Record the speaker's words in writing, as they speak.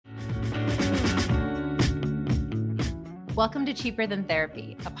Welcome to Cheaper Than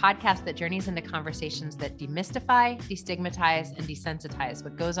Therapy, a podcast that journeys into conversations that demystify, destigmatize, and desensitize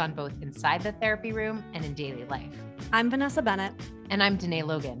what goes on both inside the therapy room and in daily life. I'm Vanessa Bennett. And I'm Danae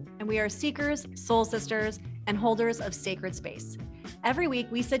Logan. And we are seekers, soul sisters, and holders of sacred space. Every week,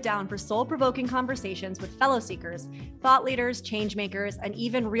 we sit down for soul-provoking conversations with fellow seekers, thought leaders, change makers, and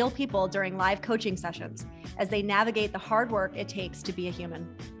even real people during live coaching sessions as they navigate the hard work it takes to be a human.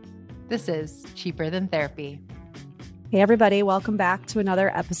 This is Cheaper Than Therapy. Hey, everybody. Welcome back to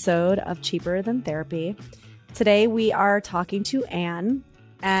another episode of Cheaper Than Therapy. Today, we are talking to Anne.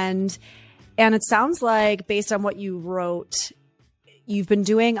 And it sounds like, based on what you wrote, you've been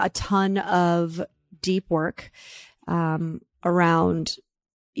doing a ton of deep work around,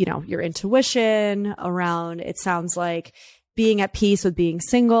 your intuition, around, it sounds like, being at peace with being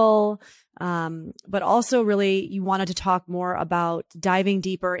single, but also really you wanted to talk more about diving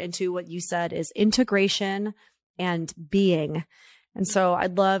deeper into what you said is integration and being. And so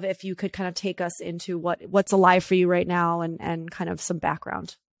I'd love if you could kind of take us into what's alive for you right now and kind of some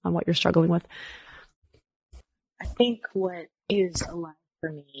background on what you're struggling with. I think what is alive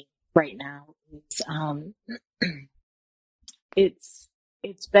for me right now is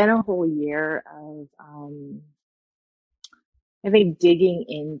it's been a whole year of I think digging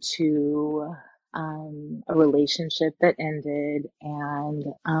into a relationship that ended and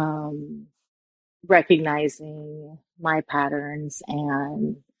recognizing my patterns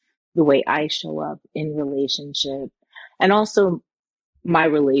and the way I show up in relationship, and also my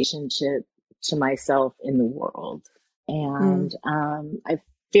relationship to myself in the world. And I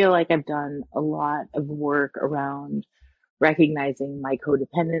feel like I've done a lot of work around recognizing my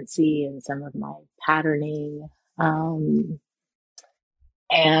codependency and some of my patterning. And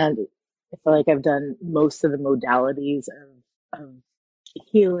I feel like I've done most of the modalities of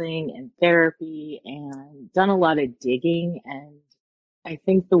healing and therapy and done a lot of digging. And I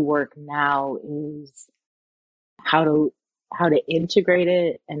think the work now is how to integrate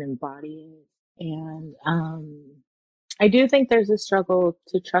it and embody it. And I do think there's a struggle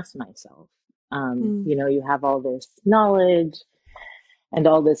to trust myself. You have all this knowledge and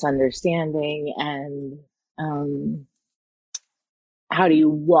all this understanding, and how do you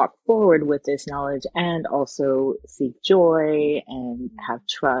walk forward with this knowledge and also seek joy and have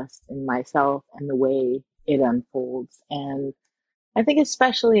trust in myself and the way it unfolds? And I think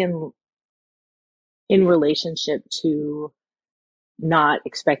especially in relationship to not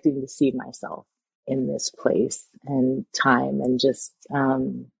expecting to see myself in this place and time, and just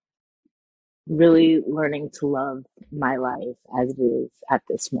really learning to love my life as it is at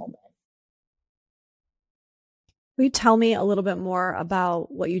this moment. Will you tell me a little bit more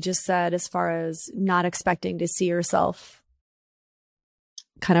about what you just said as far as not expecting to see yourself,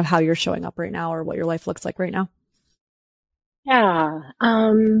 kind of how you're showing up right now or what your life looks like right now? Yeah.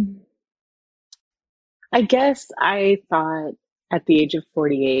 I guess I thought at the age of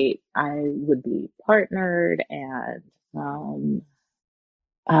 48, I would be partnered and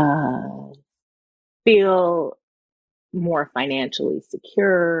feel more financially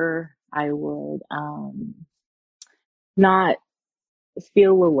secure. I would not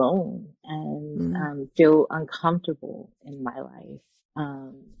feel alone and feel uncomfortable in my life.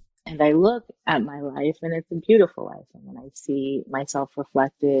 And I look at my life and it's a beautiful life. And when I see myself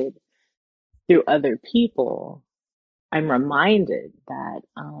reflected through other people, I'm reminded that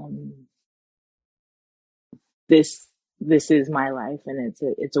this is my life, and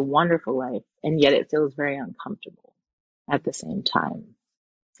it's a wonderful life, and yet it feels very uncomfortable at the same time.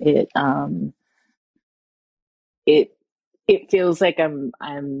 It feels like I'm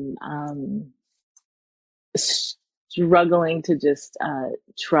struggling to just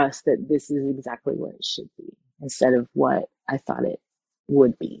trust that this is exactly what it should be instead of what I thought it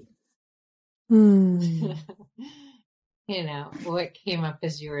would be. What came up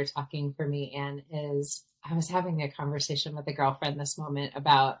as you were talking for me, Anne, is I was having a conversation with a girlfriend this moment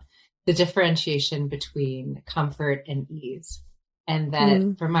about the differentiation between comfort and ease. And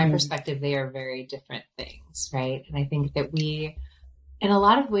that from my perspective, they are very different things, right? And I think that we, in a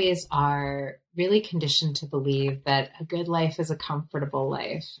lot of ways, are really conditioned to believe that a good life is a comfortable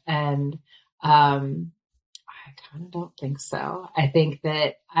life. And I kind of don't think so. I think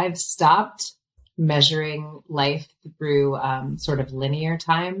that I've stopped measuring life through sort of linear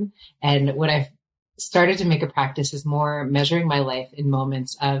time. And what I've started to make a practice is more measuring my life in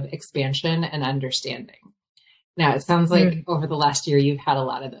moments of expansion and understanding. Now, it sounds like over the last year, you've had a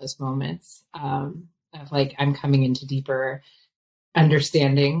lot of those moments of like, I'm coming into deeper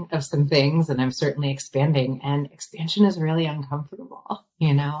understanding of some things, and I'm certainly expanding, and expansion is really uncomfortable.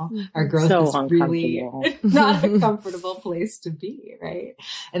 You know, our growth So is really not a comfortable place to be. Right.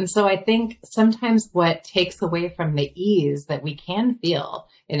 And so I think sometimes what takes away from the ease that we can feel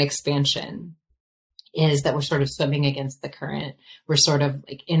in expansion is that we're sort of swimming against the current. We're sort of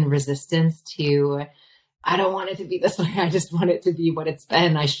like in resistance to, I don't want it to be this way. I just want it to be what it's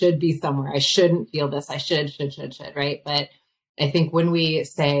been. I should be somewhere. I shouldn't feel this. I should, right? But I think when we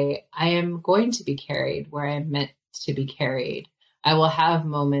say, I am going to be carried where I'm meant to be carried, I will have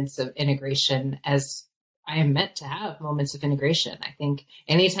moments of integration as I am meant to have moments of integration. I think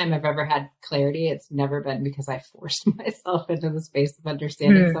anytime I've ever had clarity, it's never been because I forced myself into the space of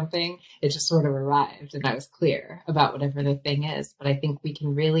understanding something. It just sort of arrived and I was clear about whatever the thing is. But I think we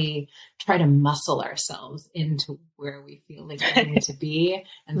can really try to muscle ourselves into where we feel like we need to be.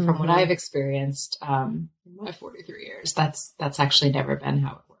 And from what I've experienced in my 43 years, that's actually never been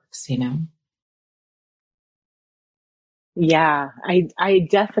how it works, you know? Yeah, I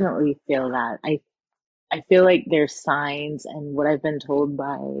definitely feel that. I feel like there's signs, and what I've been told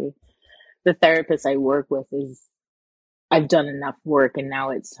by the therapist I work with is I've done enough work and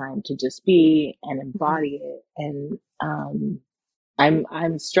now it's time to just be and embody it. And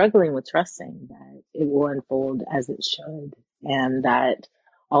I'm struggling with trusting that it will unfold as it should, and that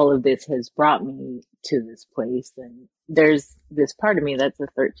all of this has brought me to this place. And there's this part of me that's a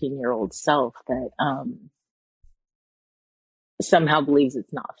 13-year-old self that somehow believes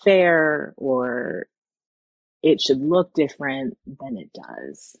it's not fair or it should look different than it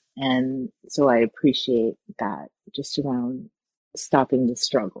does. And so I appreciate that, just around stopping the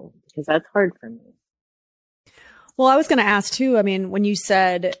struggle, because that's hard for me. Well, I was going to ask too, I mean, when you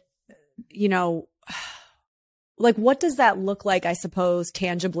said, you know, like, what does that look like, I suppose,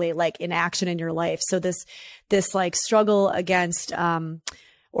 tangibly, like in action in your life? So this like struggle against,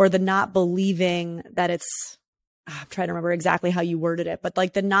 or the not believing that it's, I'm trying to remember exactly how you worded it, but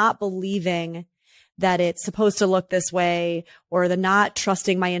like the not believing that it's supposed to look this way, or the not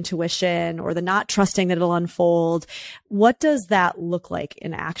trusting my intuition, or the not trusting that it'll unfold. What does that look like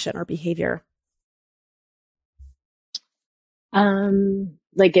in action or behavior?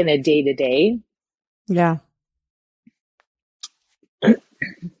 Like in a day-to-day? Yeah.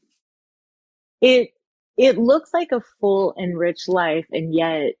 It looks like a full and rich life, and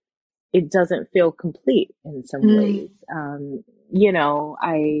yet it doesn't feel complete in some ways. You know,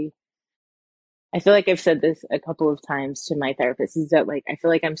 I feel like I've said this a couple of times to my therapist, is that like, I feel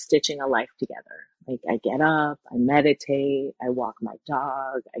like I'm stitching a life together. Like I get up, I meditate, I walk my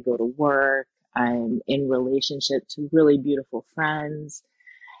dog, I go to work, I'm in relationship to really beautiful friends.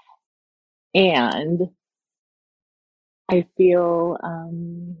 And I feel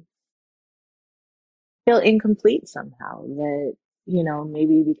incomplete somehow, that, you know,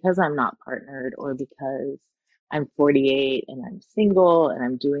 maybe because I'm not partnered, or because I'm 48 and I'm single and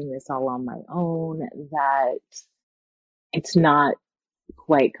I'm doing this all on my own, that it's not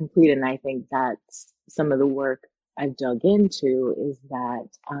quite complete. And I think that's some of the work I've dug into, is that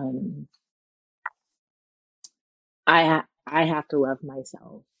I have to love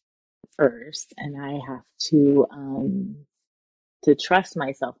myself first, and I have to trust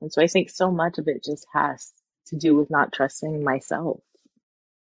myself. And so I think so much of it just has to do with not trusting myself,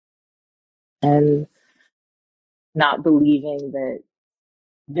 and not believing that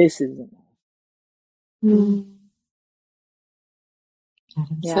this is enough.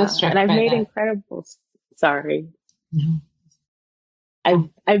 Yeah. So and I've made incredible, sorry.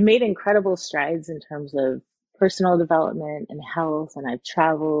 I've made incredible strides in terms of personal development and health, and I've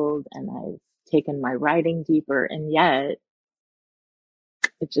traveled and I've taken my writing deeper, and yet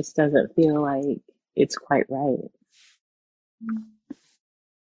it just doesn't feel like it's quite right.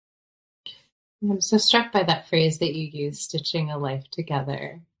 I'm so struck by that phrase that you use, stitching a life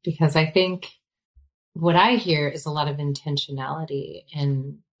together, because I think what I hear is a lot of intentionality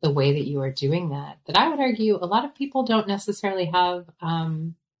in the way that you are doing that I would argue a lot of people don't necessarily have,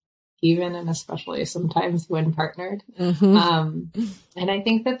 even and especially sometimes when partnered. And I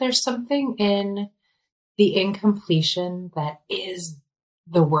think that there's something in the incompletion that is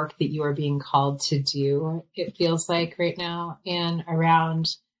the work that you are being called to do, it feels like right now, and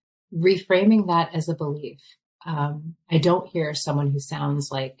around reframing that as a belief. I don't hear someone who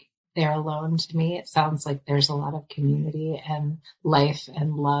sounds like they're alone to me. It sounds like there's a lot of community and life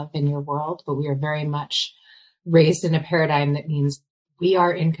and love in your world, but we are very much raised in a paradigm that means we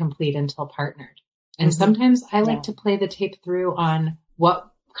are incomplete until partnered. And sometimes I like to play the tape through on what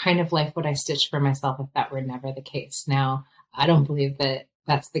kind of life would I stitch for myself if that were never the case. Now, I don't believe that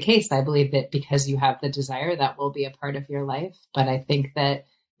that's the case. I believe that because you have the desire, that will be a part of your life. But I think that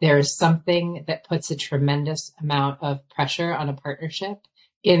there's something that puts a tremendous amount of pressure on a partnership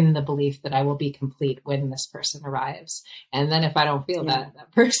in the belief that I will be complete when this person arrives. And then if I don't feel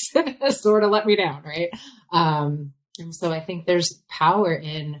that person has sort of let me down, right? And so I think there's power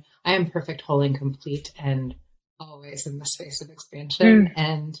in, I am perfect, whole, and complete, and always in the space of expansion.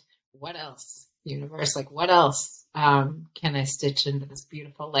 And what else, universe? Like, what else can I stitch into this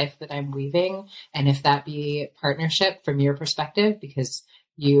beautiful life that I'm weaving? And if that be partnership from your perspective, because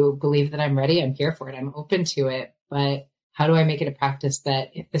you believe that I'm ready, I'm here for it, I'm open to it. But how do I make it a practice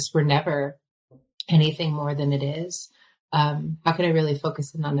that if this were never anything more than it is, how can I really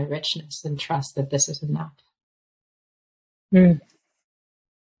focus in on the richness and trust that this is enough? That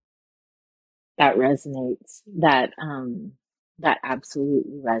resonates. That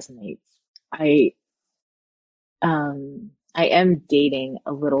absolutely resonates. I am dating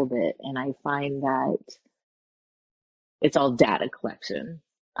a little bit, and I find that it's all data collection.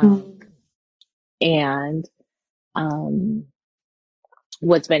 And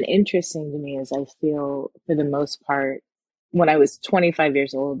what's been interesting to me is I feel, for the most part, when I was 25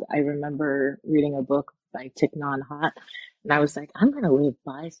 years old, I remember reading a book by Thich Nhat Hanh, and I was like, I'm going to live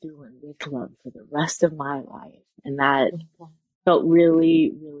by, through, and with love for the rest of my life. And that felt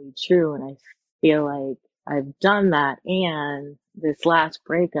really, really true. And I feel like I've done that. And this last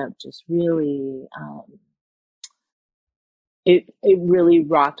breakup just really, it really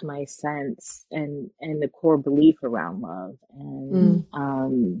rocked my sense and the core belief around love.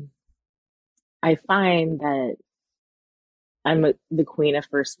 And I find that I'm the queen of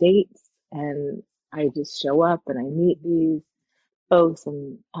first dates, and I just show up and I meet these folks,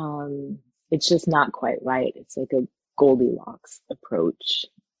 and it's just not quite right. It's like a Goldilocks approach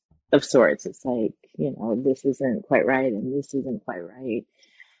of sorts. It's like, this isn't quite right and this isn't quite right.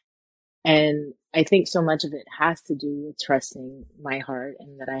 And I think so much of it has to do with trusting my heart,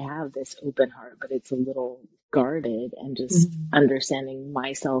 and that I have this open heart, but it's a little guarded, and just understanding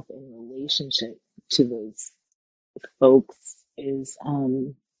myself in relationship to those folks is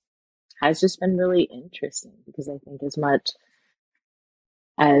has just been really interesting, because I think as much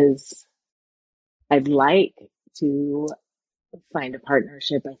as I'd like to find a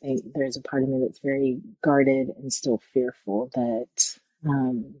partnership, I think there's a part of me that's very guarded and still fearful that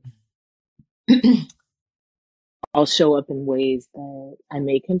I'll show up in ways that I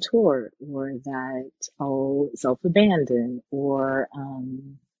may contort, or that I'll self-abandon, or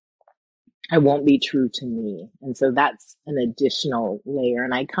I won't be true to me. And so that's an additional layer.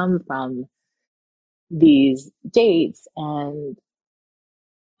 And I come from these dates and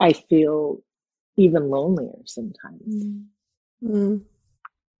I feel even lonelier sometimes. Will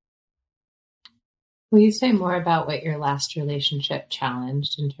you say more about what your last relationship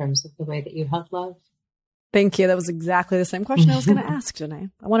challenged in terms of the way that you held love? Thank you. That was exactly the same question I was going to ask,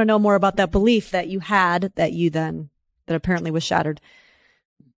 Janae. I want to know more about that belief that you had that apparently was shattered.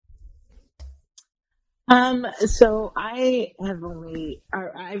 So I've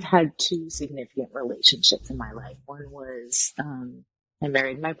had two significant relationships in my life. One was, I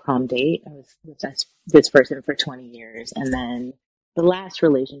married my prom date. I was with this person for 20 years. And then the last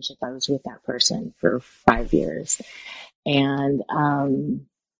relationship, I was with that person for 5 years. And,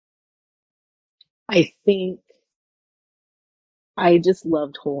 I think I just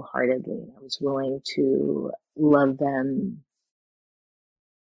loved wholeheartedly. I was willing to love them,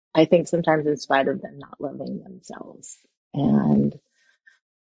 I think sometimes in spite of them not loving themselves. And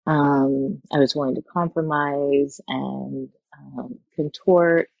I was willing to compromise and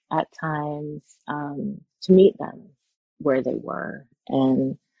contort at times to meet them where they were.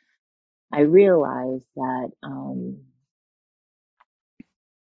 And I realized that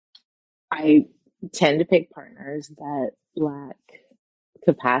I tend to pick partners that lack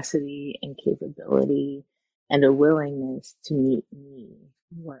capacity and capability and a willingness to meet me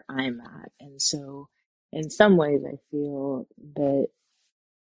where I'm at. And so in some ways, I feel that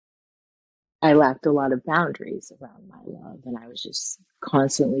I lacked a lot of boundaries around my love, and I was just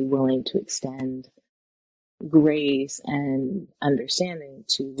constantly willing to extend grace and understanding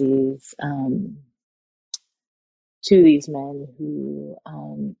to these men who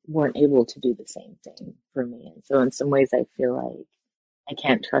weren't able to do the same thing for me. And so in some ways, I feel like I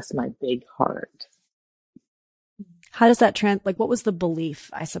can't trust my big heart. How does that what was the belief,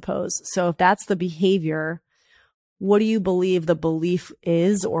 I suppose? So if that's the behavior, what do you believe the belief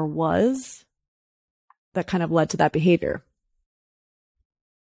is or was that kind of led to that behavior?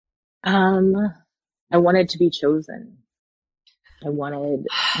 I wanted to be chosen. I wanted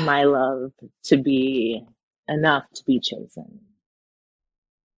my love to be enough to be chosen.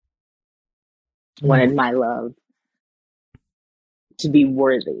 wanted my love to be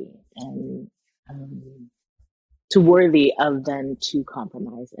worthy and to worthy of them to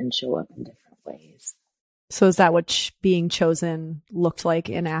compromise and show up in different ways. So is that what being chosen looked like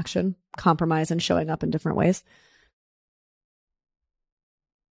in action? Compromise and showing up in different ways?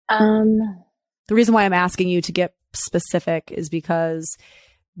 The reason why I'm asking you to get specific is because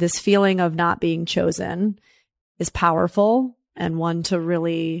this feeling of not being chosen is powerful and one to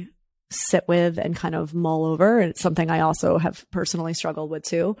really sit with and kind of mull over. And it's something I also have personally struggled with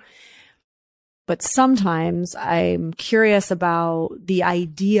too. But sometimes I'm curious about the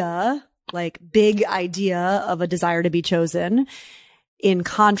idea, like big idea of a desire to be chosen, in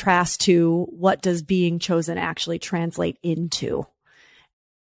contrast to what does being chosen actually translate into.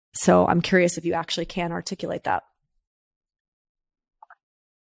 So I'm curious if you actually can articulate that.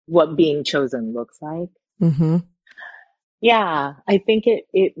 What being chosen looks like? Mm-hmm. Yeah, I think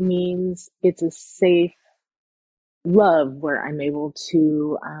it means it's a safe love where I'm able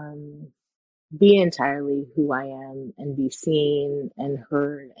to be entirely who I am and be seen and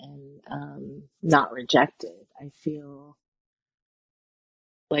heard and not rejected. I feel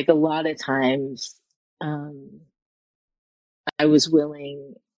like a lot of times I was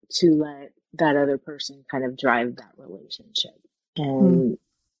willing to let that other person kind of drive that relationship. And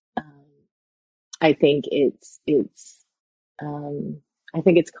I think it's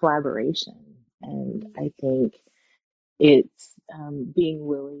collaboration, and I think it's being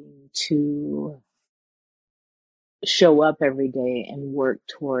willing to show up every day and work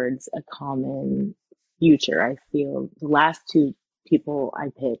towards a common future. I feel the last two people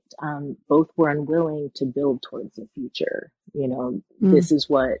I picked, both were unwilling to build towards the future. You know, this is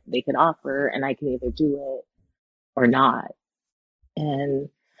what they could offer, and I can either do it or not. And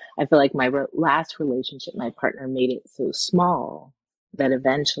I feel like my last relationship, my partner made it so small that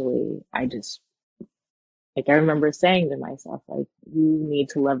eventually I remember saying to myself, like, you need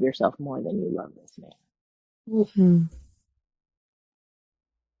to love yourself more than you love this man. Mm-hmm.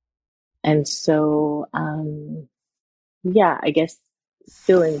 And so, yeah, I guess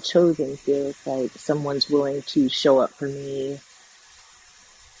feeling chosen feels like someone's willing to show up for me,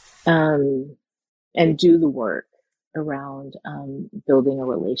 and do the work around building a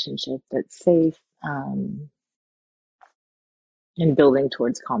relationship that's safe, and building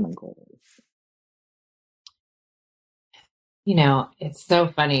towards common goals. You know, it's so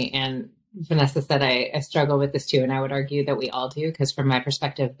funny. And Vanessa said I struggle with this too. And I would argue that we all do, because from my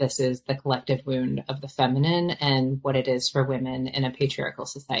perspective, this is the collective wound of the feminine and what it is for women in a patriarchal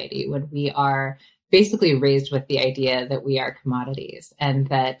society, when we are basically raised with the idea that we are commodities and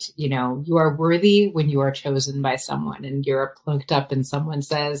that, you know, you are worthy when you are chosen by someone and you're plunked up and someone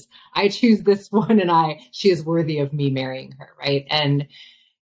says, I choose this one and she is worthy of me marrying her. Right. And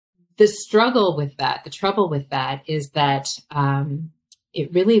the struggle with that, the trouble with that is that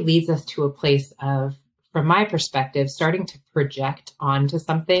it really leads us to a place of, from my perspective, starting to project onto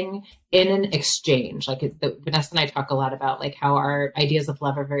something in an exchange. Like Vanessa and I talk a lot about like how our ideas of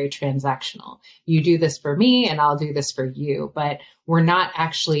love are very transactional. You do this for me and I'll do this for you, but we're not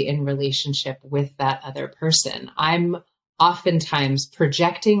actually in relationship with that other person. I'm oftentimes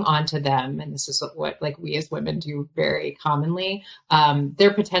projecting onto them, and this is what like we as women do very commonly,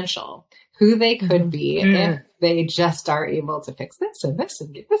 their potential, who they could be if they just are able to fix this and this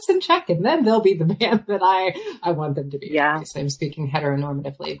and get this in check, and then they'll be the man that I want them to be. Yeah. Obviously, I'm speaking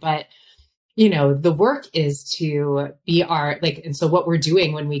heteronormatively, but you know, the work is to be and so what we're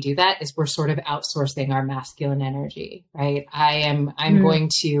doing when we do that is we're sort of outsourcing our masculine energy, right? I'm going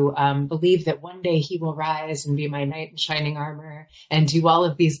to believe that one day he will rise and be my knight in shining armor and do all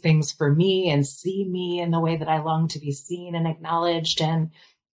of these things for me and see me in the way that I long to be seen and acknowledged. And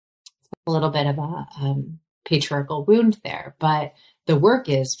a little bit of a patriarchal wound there, but the work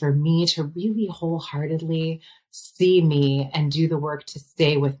is for me to really wholeheartedly see me and do the work to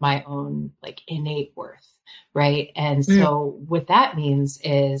stay with my own like innate worth. Right. And so what that means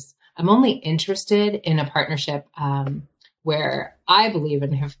is I'm only interested in a partnership where I believe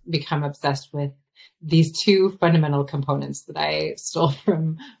and have become obsessed with these two fundamental components that I stole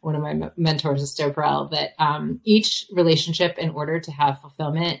from one of my mentors, Esther Perel, that each relationship, in order to have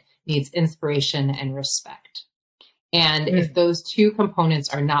fulfillment, needs inspiration and respect. And if those two components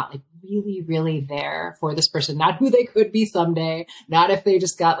are not like really, really there for this person, not who they could be someday, not if they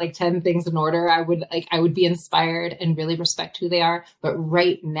just got like 10 things in order, I would be inspired and really respect who they are. But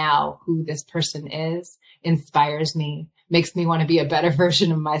right now, who this person is inspires me, makes me want to be a better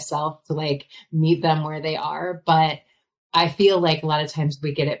version of myself to like meet them where they are. But I feel like a lot of times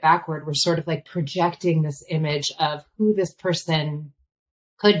we get it backward. We're sort of like projecting this image of who this person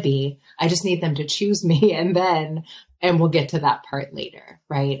Could be. I just need them to choose me, and we'll get to that part later,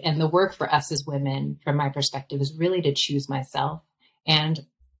 right? And the work for us as women, from my perspective, is really to choose myself. And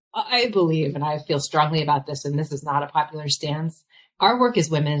I believe, and I feel strongly about this, and this is not a popular stance, our work as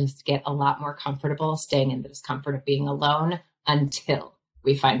women is to get a lot more comfortable staying in the discomfort of being alone until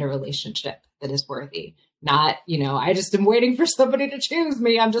we find a relationship that is worthy. Not, I just am waiting for somebody to choose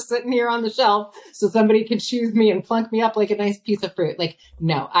me. I'm just sitting here on the shelf so somebody can choose me and plunk me up like a nice piece of fruit. Like,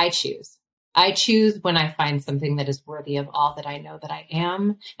 no, I choose. I choose when I find something that is worthy of all that I know that I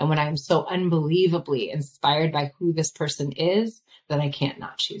am. And when I'm so unbelievably inspired by who this person is that I can't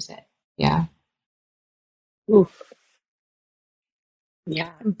not choose it. Yeah. Oof.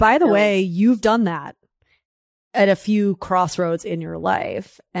 Yeah. By the way, you've done that at a few crossroads in your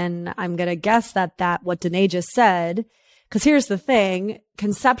life. And I'm going to guess that what Danae just said, because here's the thing,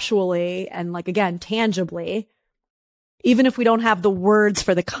 conceptually and like, again, tangibly, even if we don't have the words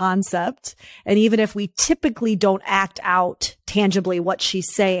for the concept, and even if we typically don't act out tangibly what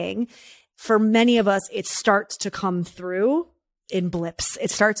she's saying, for many of us, it starts to come through in blips.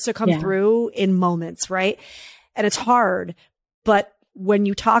 It starts to come through in moments, right? And it's hard, but when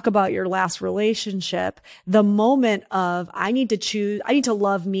you talk about your last relationship, the moment of, I need to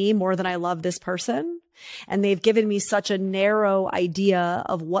love me more than I love this person. And they've given me such a narrow idea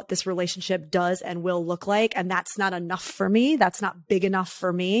of what this relationship does and will look like. And that's not enough for me. That's not big enough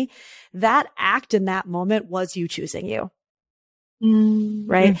for me. That act in that moment was you choosing you.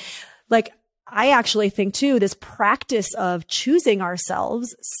 Right? Like, I actually think too, this practice of choosing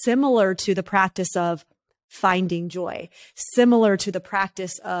ourselves, similar to the practice of finding joy, similar to the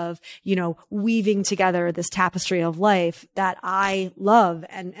practice of, weaving together this tapestry of life that I love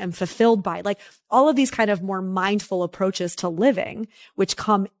and am fulfilled by. Like, all of these kind of more mindful approaches to living, which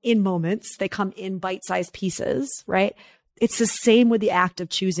come in moments, they come in bite-sized pieces, right? It's the same with the act of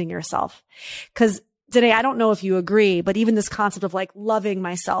choosing yourself. Because today, I don't know if you agree, but even this concept of like loving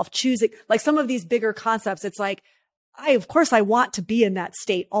myself, choosing, like some of these bigger concepts, it's like, of course I want to be in that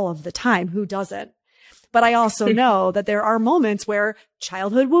state all of the time. Who doesn't? But I also know that there are moments where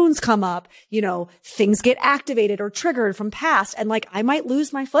childhood wounds come up, things get activated or triggered from past. And like, I might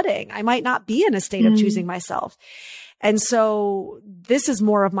lose my footing. I might not be in a state of choosing myself. And so this is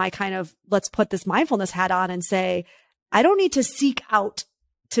more of my kind of, let's put this mindfulness hat on and say, I don't need to seek out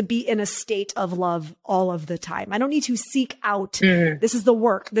to be in a state of love all of the time. I don't need to seek out. This is the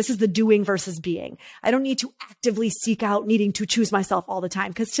work. This is the doing versus being. I don't need to actively seek out needing to choose myself all the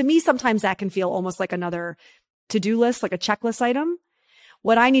time. Because to me, sometimes that can feel almost like another to-do list, like a checklist item.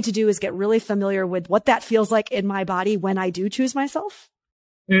 What I need to do is get really familiar with what that feels like in my body when I do choose myself.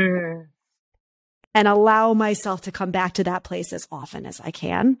 And allow myself to come back to that place as often as I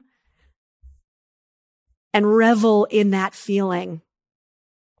can. And revel in that feeling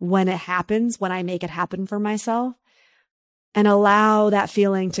when it happens, when I make it happen for myself, and allow that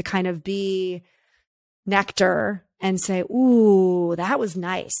feeling to kind of be nectar and say, ooh, that was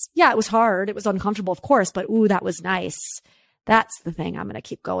nice. Yeah, it was hard. It was uncomfortable, of course, but ooh, that was nice. That's the thing I'm going to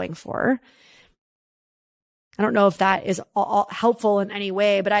keep going for. I don't know if that is all helpful in any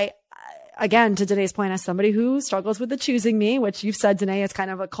way, but again, to Danae's point, as somebody who struggles with the choosing me, which you've said, Danae, is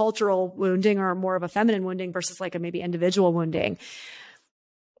kind of a cultural wounding or more of a feminine wounding versus like a maybe individual wounding.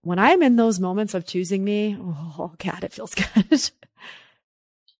 When I'm in those moments of choosing me, oh God, it feels good.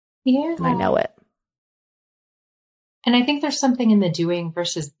 Yeah. And I know it. And I think there's something in the doing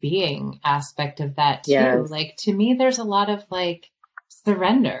versus being aspect of that too. Yes. Like, to me, there's a lot of like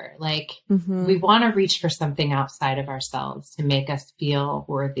surrender. Like, we want to reach for something outside of ourselves to make us feel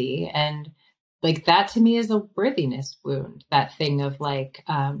worthy. And like, that to me is a worthiness wound. That thing of like,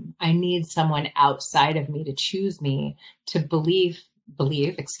 I need someone outside of me to choose me, to believe,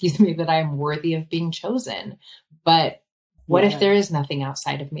 that I am worthy of being chosen. But what if there is nothing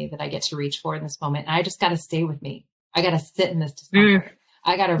outside of me that I get to reach for in this moment? And I just got to stay with me. I got to sit in this discomfort.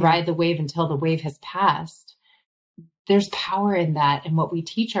 I got to ride the wave until the wave has passed. There's power in that. And what we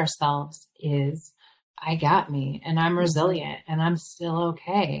teach ourselves is, I got me and I'm resilient and I'm still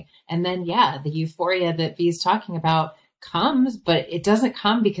okay. And then, the euphoria that V's talking about comes, but it doesn't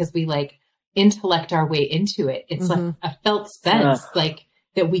come because we like intellect our way into it. It's like a felt sense like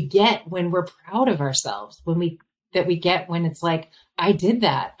that we get when we're proud of ourselves, when we get when it's like, I did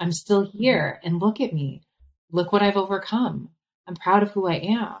that. I'm still here and look at me. Look what I've overcome. I'm proud of who I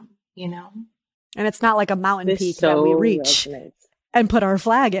am, And it's not like a mountain peak that we reach and put our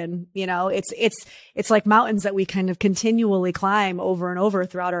flag in, it's like mountains that we kind of continually climb over and over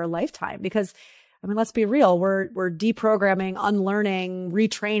throughout our lifetime. Because I mean, let's be real. We're deprogramming, unlearning,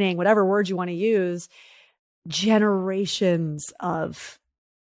 retraining, whatever word you want to use, generations of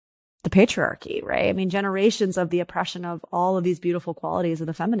the patriarchy, right? I mean, generations of the oppression of all of these beautiful qualities of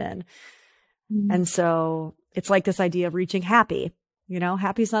the feminine. And so it's like this idea of reaching happy. You know,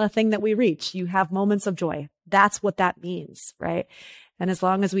 happy is not a thing that we reach. You have moments of joy. That's what that means, right? And as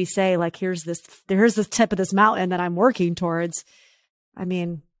long as we say, like, here's this tip of this mountain that I'm working towards, I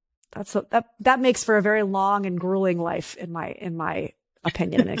mean, that makes for a very long and grueling life in my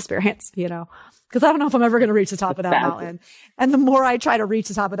opinion and experience, you know, because I don't know if I'm ever going to reach the top of that mountain. And the more I try to reach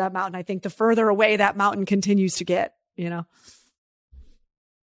the top of that mountain, I think the further away that mountain continues to get, you know?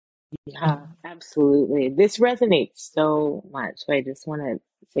 Yeah, absolutely. This resonates so much. I just want to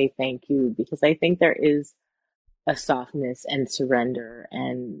say thank you, because I think there is a softness and surrender,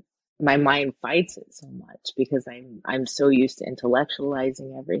 and my mind fights it so much because I'm so used to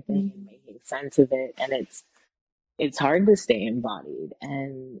intellectualizing everything and making sense of it, and it's hard to stay embodied,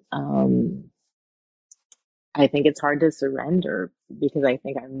 and I think it's hard to surrender because I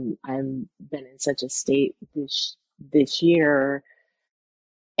think I'm been in such a state this year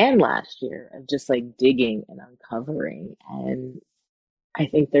and last year of just like digging and uncovering. And I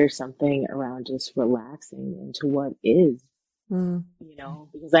think there's something around just relaxing into what is, you know,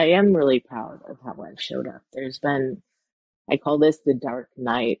 because I am really proud of how I've showed up. There's been, I call this the dark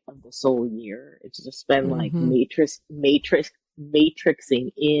night of the soul year. It's just been like matrixing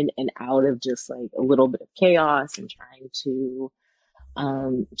in and out of just like a little bit of chaos and trying to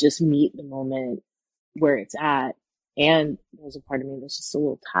just meet the moment where it's at. And there's a part of me that's just a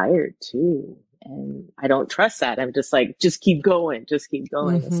little tired too. And I don't trust that. I'm just like, just keep going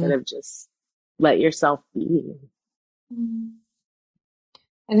instead of just let yourself be.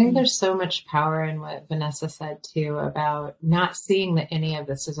 I think there's so much power in what Vanessa said too about not seeing that any of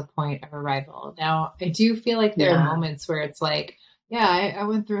this is a point of arrival. Now, I do feel like there are moments where it's like, yeah, I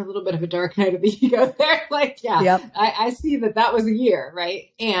went through a little bit of a dark night of the ego there. Like, I see that was a year, right?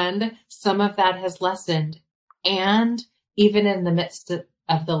 And some of that has lessened. And even in the midst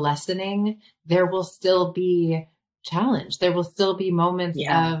of the lessening, there will still be challenge. There will still be moments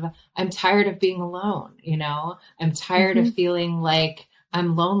of, I'm tired of being alone. You know, I'm tired of feeling like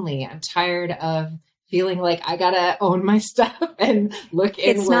I'm lonely. I'm tired of feeling like I gotta own my stuff and look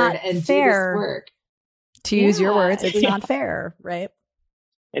inward and do this work. To use your words, it's not fair, right?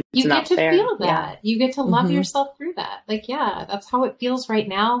 You get to feel that. You get to love yourself through that. Like, that's how it feels right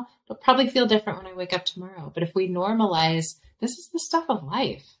now. It'll probably feel different when I wake up tomorrow. But if we normalize, this is the stuff of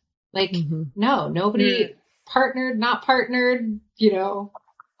life. Like, no, nobody partnered, not partnered, you know,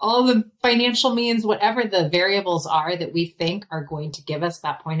 all the financial means, whatever the variables are that we think are going to give us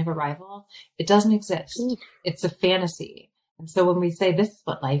that point of arrival, it doesn't exist. It's a fantasy. And so when we say this is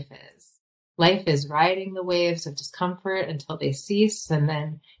what life is riding the waves of discomfort until they cease. And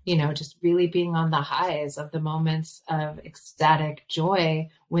then, you know, just really being on the highs of the moments of ecstatic joy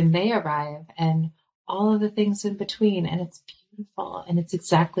when they arrive and all of the things in between. And it's beautiful. And it's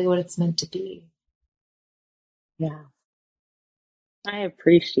exactly what it's meant to be. Yeah. I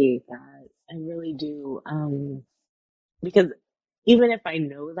appreciate that. I really do. Because even if I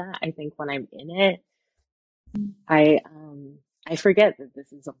know that, I think when I'm in it, I forget that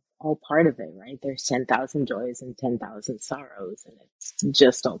this is all part of it, right? There's 10,000 joys and 10,000 sorrows, and it's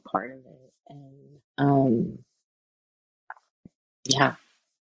just all part of it. And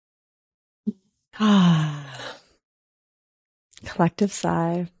Collective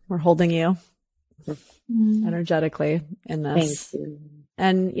sigh. We're holding you energetically in this. Thank you.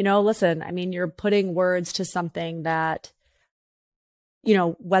 And, you know, listen, I mean, you're putting words to something that, you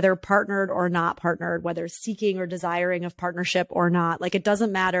know, whether partnered or not partnered, whether seeking or desiring of partnership or not, like, it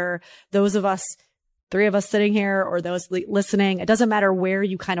doesn't matter. Those of us, 3 of us sitting here or those listening, it doesn't matter where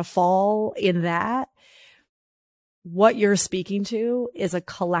you kind of fall in that. What you're speaking to is a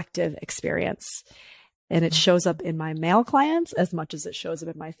collective experience. And it shows up in my male clients as much as it shows up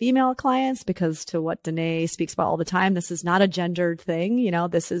in my female clients, because to what Danae speaks about all the time, this is not a gendered thing. You know,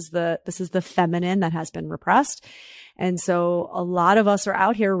 this is the feminine that has been repressed. And so a lot of us are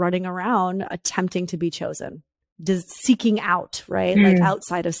out here running around attempting to be chosen, seeking out, right? Like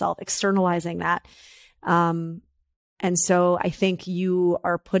outside of self, externalizing that. And so I think you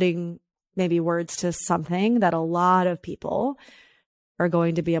are putting maybe words to something that a lot of people are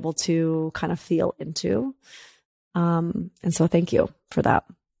going to be able to kind of feel into. And so thank you for that.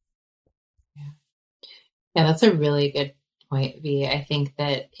 Yeah, that's a really good point, V. I think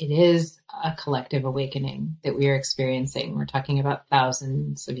that it is a collective awakening that we are experiencing. We're talking about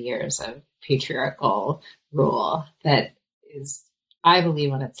thousands of years of patriarchal rule that is, I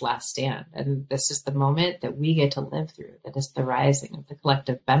believe, on its last stand. And this is the moment that we get to live through. That is the rising of the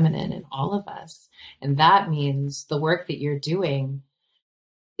collective feminine in all of us. And that means the work that you're doing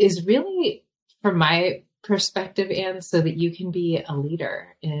is really, from my perspective, and so that you can be a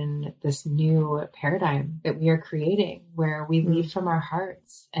leader in this new paradigm that we are creating, where we lead from our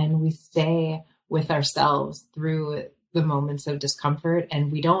hearts and we stay with ourselves through the moments of discomfort,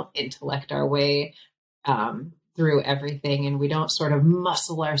 and we don't intellect our way through everything, and we don't sort of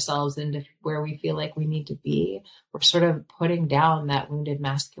muscle ourselves into where we feel like we need to be. We're sort of putting down that wounded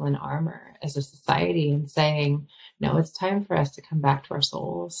masculine armor as a society and saying, no, it's time for us to come back to our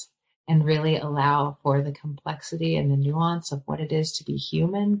souls and really allow for the complexity and the nuance of what it is to be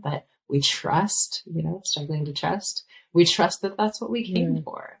human. But we trust, struggling to trust. We trust that that's what we came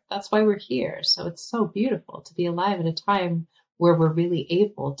for. That's why we're here. So it's so beautiful to be alive at a time where we're really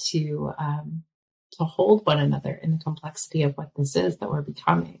able to hold one another in the complexity of what this is that we're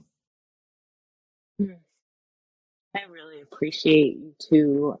becoming. I really appreciate you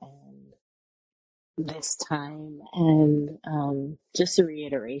too, and this time, and just a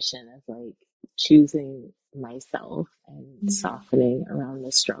reiteration of like choosing myself and softening around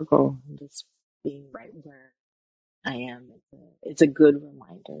the struggle and just being right where I am. It's a good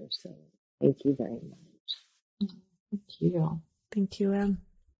reminder. So thank you very much. Thank you. Thank you, Anne.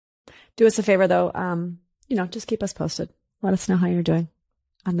 Do us a favor though. Just keep us posted. Let us know how you're doing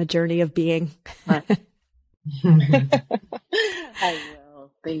on the journey of being. I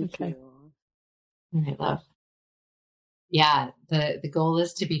will. Thank you. All right, love. Yeah, the goal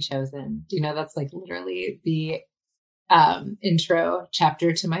is to be chosen. That's like literally the intro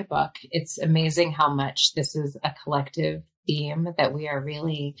chapter to my book. It's amazing how much this is a collective theme that we are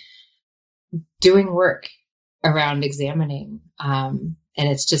really doing work around examining. And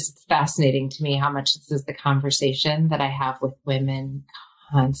it's just fascinating to me how much this is the conversation that I have with women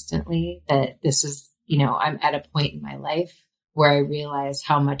constantly, that this is, I'm at a point in my life where I realize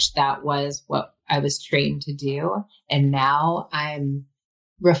how much that was what I was trained to do. And now I'm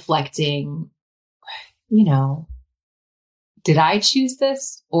reflecting, did I choose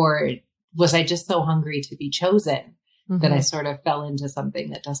this, or was I just so hungry to be chosen that I sort of fell into something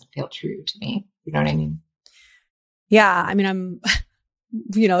that doesn't feel true to me? You know what I mean? Yeah. I mean, I'm,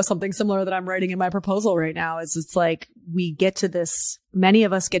 something similar that I'm writing in my proposal right now is it's like many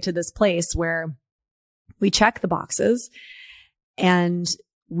of us get to this place where we check the boxes and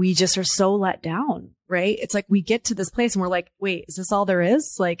we just are so let down, right? It's like we get to this place and we're like, wait, is this all there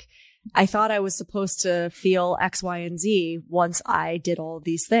is? Like, I thought I was supposed to feel X, Y, and Z once I did all of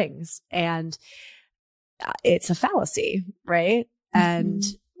these things. And it's a fallacy, right? And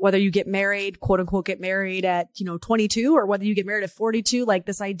whether you get married, quote unquote, get married at, 22, or whether you get married at 42, like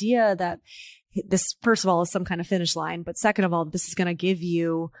this idea that this, first of all, is some kind of finish line. But second of all, this is going to give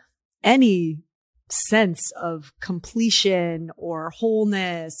you any sense of completion or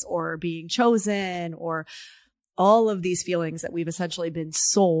wholeness or being chosen, or all of these feelings that we've essentially been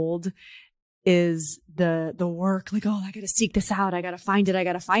sold is the work. Like, oh, I got to seek this out. I got to find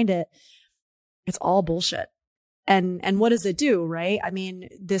it. It's all bullshit. And what does it do, right? I mean,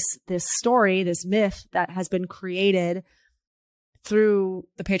 this story, this myth that has been created through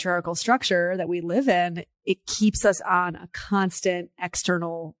the patriarchal structure that we live in, it keeps us on a constant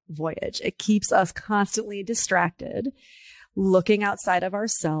external voyage. It keeps us constantly distracted, looking outside of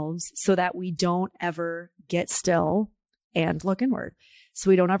ourselves so that we don't ever get still and look inward. So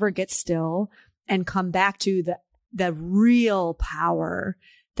we don't ever get still and come back to the real power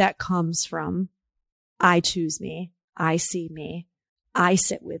that comes from I choose me, I see me, I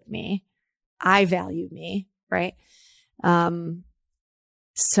sit with me, I value me, right?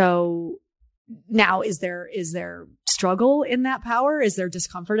 So now is there struggle in that power? Is there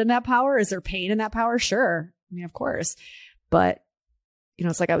discomfort in that power? Is there pain in that power? Sure. I mean, of course. But,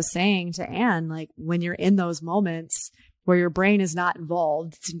 it's like I was saying to Anne, like when you're in those moments where your brain is not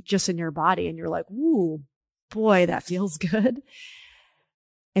involved, it's just in your body and you're like, ooh, boy, that feels good.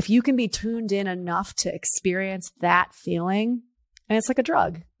 If you can be tuned in enough to experience that feeling, and it's like a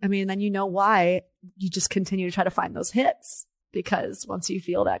drug. I mean, then you know why you just continue to try to find those hits, because once you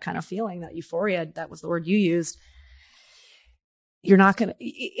feel that kind of feeling, that euphoria, that was the word you used, you're not going to,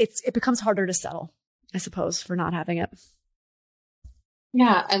 it becomes harder to settle, I suppose, for not having it.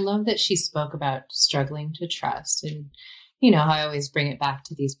 Yeah. I love that she spoke about struggling to trust, and, I always bring it back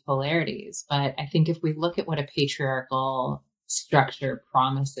to these polarities, but I think if we look at what a patriarchal structure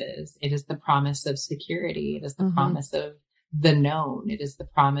promises, it is the promise of security. It is the promise of the known. It is the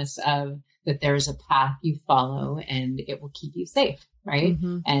promise of that there's a path you follow and it will keep you safe, right?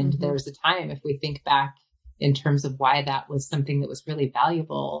 And there's a time, if we think back in terms of why that was something that was really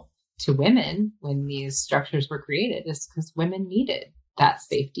valuable to women when these structures were created, is because women needed that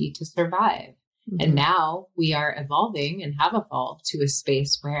safety to survive. And now we are evolving and have evolved to a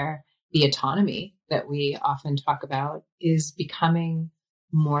space where the autonomy that we often talk about is becoming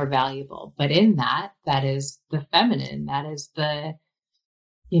more valuable. But in that is the feminine, that is the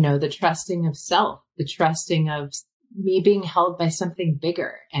trusting of self, the trusting of me being held by something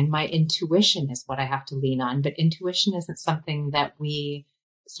bigger. And my intuition is what I have to lean on. But intuition isn't something that we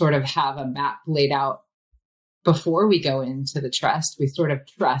sort of have a map laid out before we go into the trust. We sort of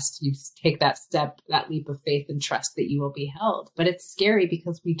trust, you take that step, that leap of faith, and trust that you will be held. But it's scary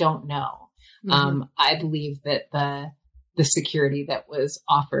because we don't know. I believe that the security that was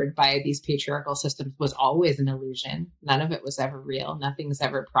offered by these patriarchal systems was always an illusion. None of it was ever real. Nothing's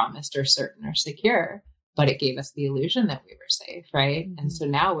ever promised or certain or secure, but it gave us the illusion that we were safe, right? And so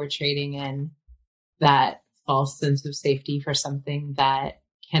now we're trading in that false sense of safety for something that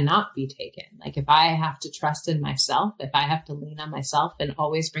cannot be taken. Like if I have to trust in myself, if I have to lean on myself and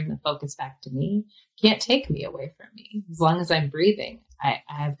always bring the focus back to me, can't take me away from me. As long as I'm breathing,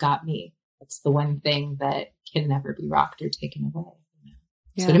 I've got me. It's the one thing that can never be rocked or taken away.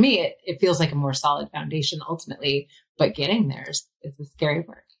 Yeah. So to me, it feels like a more solid foundation ultimately, but getting there is the scary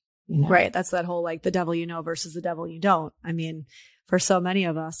work. Right. That's that whole like the devil you know versus the devil you don't. I mean, for so many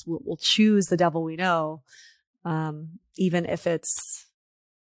of us, we'll choose the devil we know, even if it's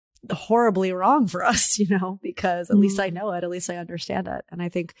horribly wrong for us, because at least I know it, at least I understand it. And I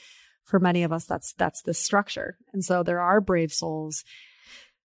think for many of us, that's the structure. And so there are brave souls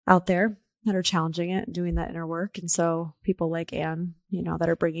out there that are challenging it and doing that inner work. And so people like Anne, that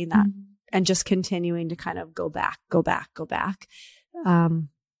are bringing that and just continuing to kind of go back.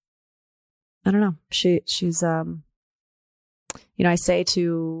 I don't know. She's, I've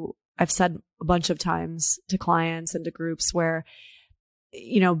said a bunch of times to clients and to groups where,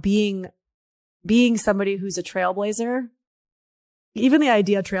 being somebody who's a trailblazer, even the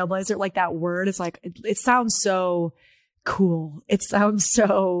idea of trailblazer, like that word, is like, it sounds so cool. It sounds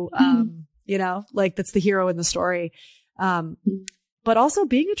so, like that's the hero in the story. But also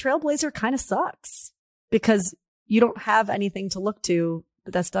being a trailblazer kind of sucks because you don't have anything to look to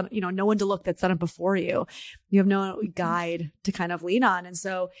that's done, no one to look that's done it before you. You have no guide to kind of lean on. And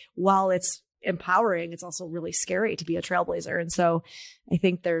so while it's empowering, it's also really scary to be a trailblazer. And so I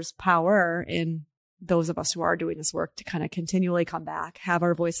think there's power in those of us who are doing this work to kind of continually come back, have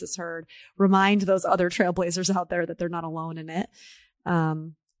our voices heard, remind those other trailblazers out there that they're not alone in it.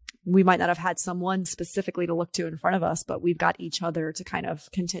 We might not have had someone specifically to look to in front of us, but we've got each other to kind of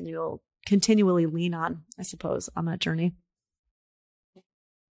continually lean on, I suppose, on that journey.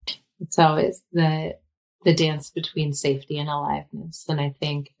 It's always the dance between safety and aliveness. And I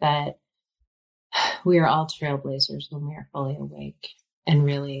think that we are all trailblazers when we are fully awake and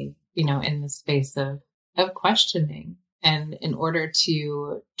really, in the space of questioning. And in order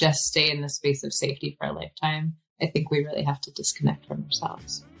to just stay in the space of safety for a lifetime, I think we really have to disconnect from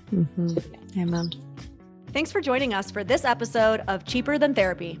ourselves. Amen. Thanks for joining us for this episode of Cheaper Than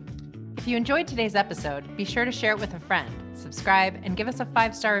Therapy. If you enjoyed today's episode, be sure to share it with a friend, subscribe, and give us a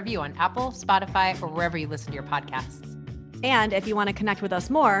 5-star review on Apple, Spotify, or wherever you listen to your podcasts. And if you want to connect with us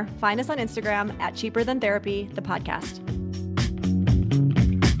more, find us on Instagram at Cheaper Than Therapy, the podcast.